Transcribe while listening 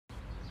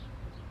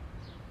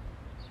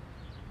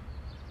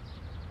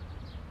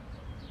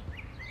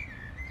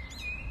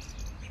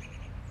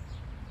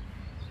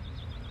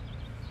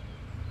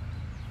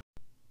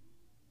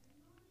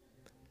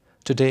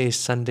Today is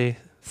Sunday,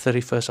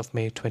 31st of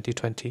May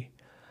 2020,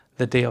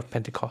 the day of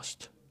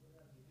Pentecost.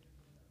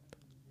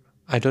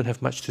 I don't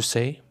have much to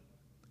say,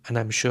 and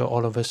I'm sure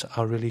all of us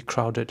are really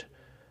crowded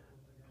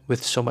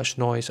with so much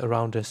noise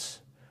around us,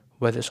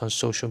 whether it's on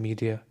social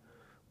media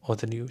or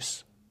the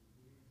news.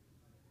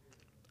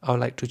 I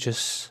would like to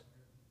just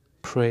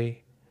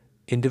pray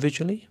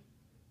individually,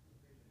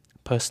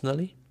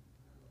 personally,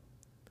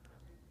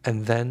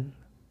 and then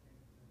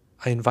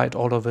I invite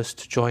all of us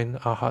to join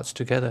our hearts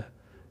together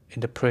in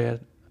the prayer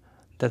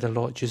that the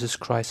Lord Jesus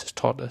Christ has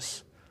taught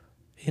us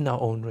in our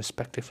own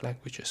respective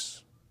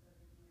languages.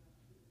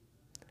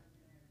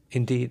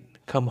 Indeed,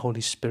 come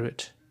Holy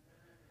Spirit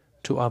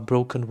to our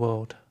broken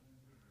world.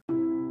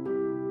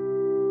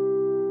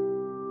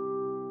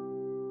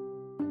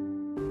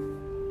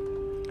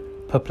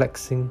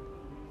 Perplexing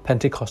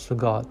Pentecostal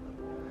God,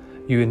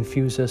 you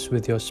infuse us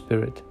with your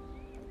Spirit,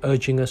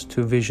 urging us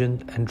to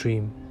vision and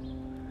dream.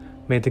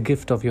 May the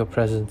gift of your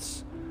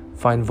presence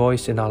find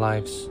voice in our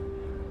lives,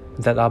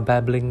 that our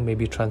babbling may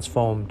be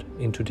transformed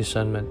into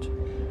discernment,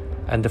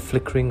 and the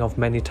flickering of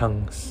many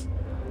tongues,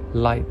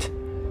 light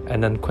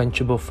and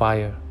unquenchable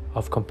fire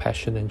of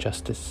compassion and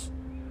justice.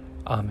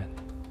 Amen.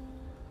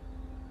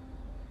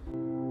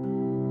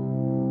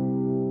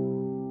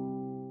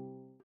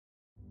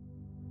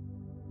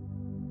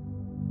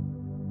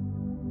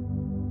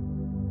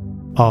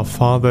 Our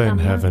Father in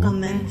heaven,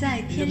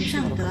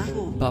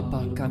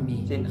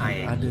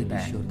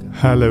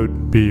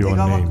 hallowed be your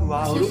name.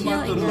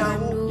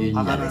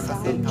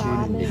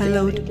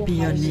 Hallowed be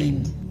your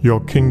name. Your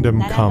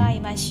kingdom come.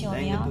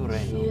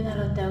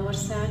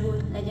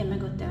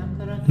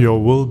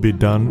 Your will be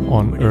done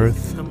on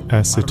earth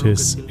as it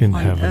is in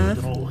heaven.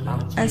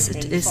 As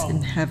it is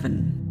in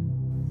heaven.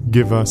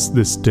 Give us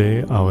this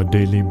day our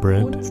daily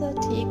bread.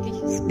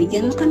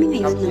 Give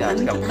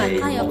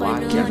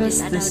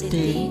us this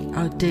day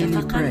our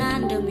daily bread.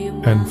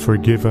 And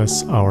forgive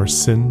us our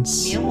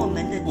sins,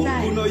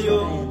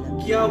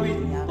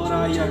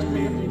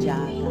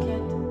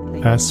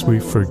 as we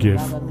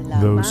forgive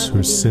those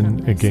who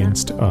sin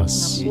against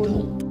us.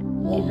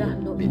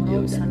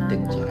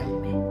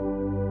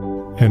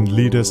 And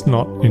lead us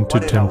not into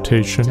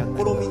temptation,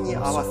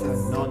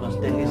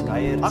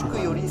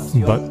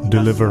 but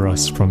deliver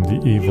us from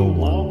the evil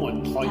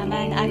one.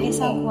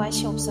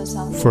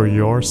 For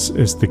yours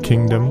is the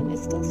kingdom,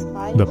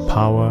 the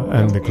power,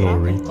 and the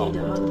glory,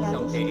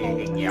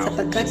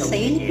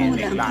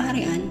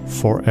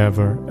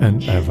 forever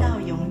and ever.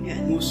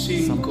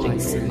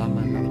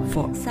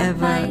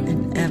 Forever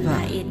and ever.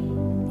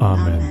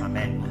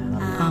 Amen.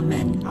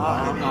 Amen.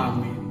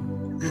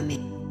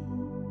 Amen.